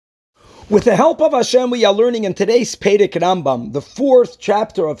With the help of Hashem, we are learning in today's Perek Rambam, the 4th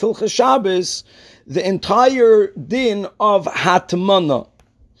chapter of Hilchos Shabbos, the entire din of Hatmana.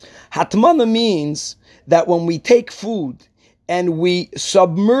 Hatmana means that when we take food and we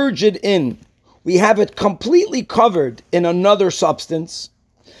submerge it in, we have it completely covered in another substance.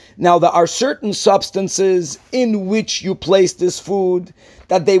 Now, there are certain substances in which you place this food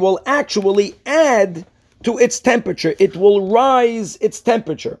that they will actually add to its temperature. It will rise its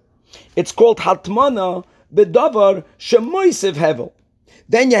temperature. It's called hatmana bedavar shemoisev hevel.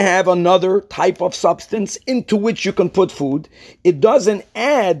 Then you have another type of substance into which you can put food. It doesn't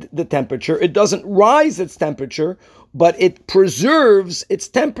add the temperature. It doesn't rise its temperature, but it preserves its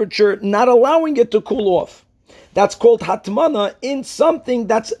temperature, not allowing it to cool off. That's called hatmana in something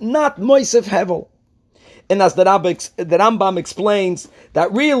that's not moisev hevel. And as the Rambam explains, that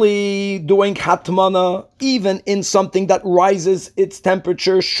really doing hatmana, even in something that rises its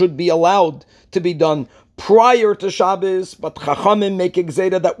temperature, should be allowed to be done prior to Shabbos, but Chachamim make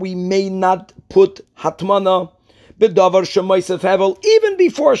exeda that we may not put hatmana b'davar shemoisev hevel even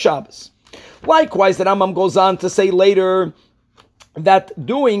before Shabbos. Likewise, the Rambam goes on to say later that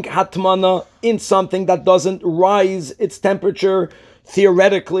doing hatmana in something that doesn't rise its temperature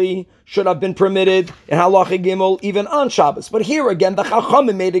theoretically should have been permitted in Halacha Gimel even on Shabbos. But here again, the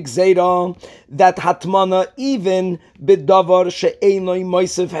Chachamim made exeda that hatmana even b'davar she'enoi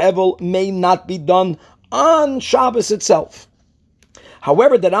moisev hevel may not be done on Shabbos itself.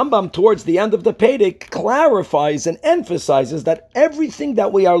 However, the Rambam towards the end of the Perek clarifies and emphasizes that everything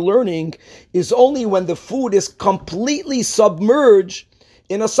that we are learning is only when the food is completely submerged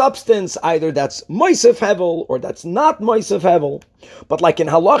in a substance, either that's moisev hevel or that's not moisev hevel. But like in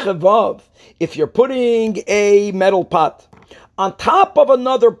Halacha Vav, if you're putting a metal pot on top of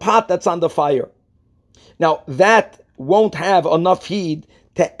another pot that's on the fire, now that won't have enough heat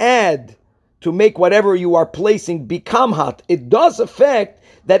to add to make whatever you are placing become hot. It does affect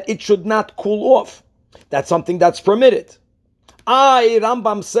that it should not cool off. That's something that's permitted.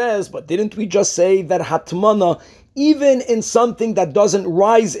 Rambam says, but didn't we just say that hatmana, even in something that doesn't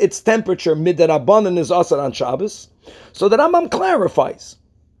rise its temperature, midirabanan is asar on Shabbos? So the Rambam clarifies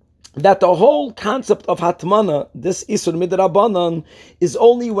that the whole concept of hatmana, this isur midirabanan, is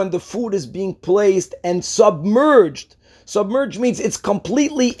only when the food is being placed and submerged. Submerged means it's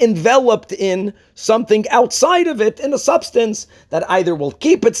completely enveloped in something outside of it, in a substance that either will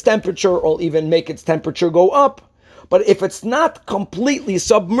keep its temperature or even make its temperature go up. But if it's not completely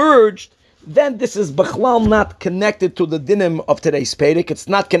submerged, then this is b'chlal not connected to the dinim of today's Perek. It's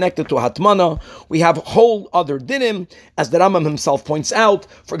not connected to hatmana. We have whole other dinim, as the Rambam himself points out.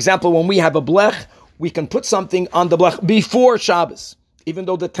 For example, when we have a blech, we can put something on the blech before Shabbos, even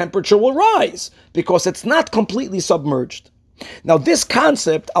though the temperature will rise, because it's not completely submerged. Now, this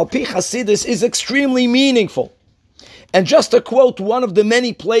concept, al pi Hasidus, is extremely meaningful. And just to quote one of the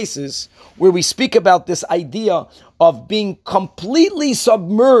many places where we speak about this idea of being completely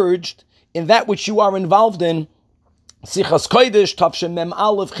submerged in that which you are involved in, Sichas Kodesh, Tavshem Mem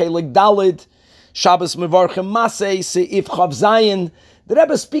Aleph, Chelik Dalid, Shabbos Mevarchem Masei, Seif Chav Zayin, the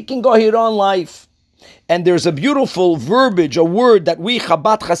Rebbe speaking Gohiron life. And there's a beautiful verbiage, a word that we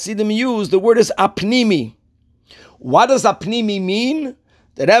Chabad Hasidim use. The word is apnimi. What does apnimi mean?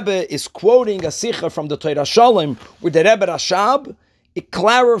 The Rebbe is quoting a sicha from the Torah Shalom, where the Rebbe Rashab, it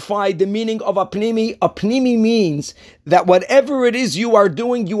clarified the meaning of apnimi. Apnimi means that whatever it is you are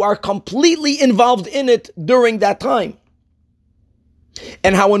doing, you are completely involved in it during that time.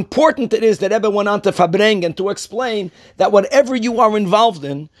 And how important it is that Rebbe went on to fabreng and to explain that whatever you are involved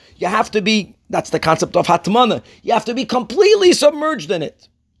in, you have to be, that's the concept of hatmana, you have to be completely submerged in it.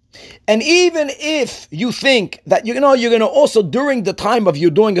 And even if you think that you're going to also, during the time of you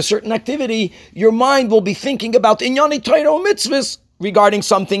doing a certain activity, your mind will be thinking about inyani Torah mitzvahs regarding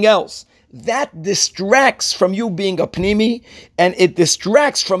something else. That distracts from you being a pnimi, and it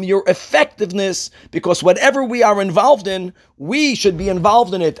distracts from your effectiveness, because whatever we are involved in, we should be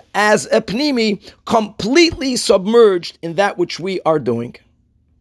involved in it as a pnimi, completely submerged in that which we are doing.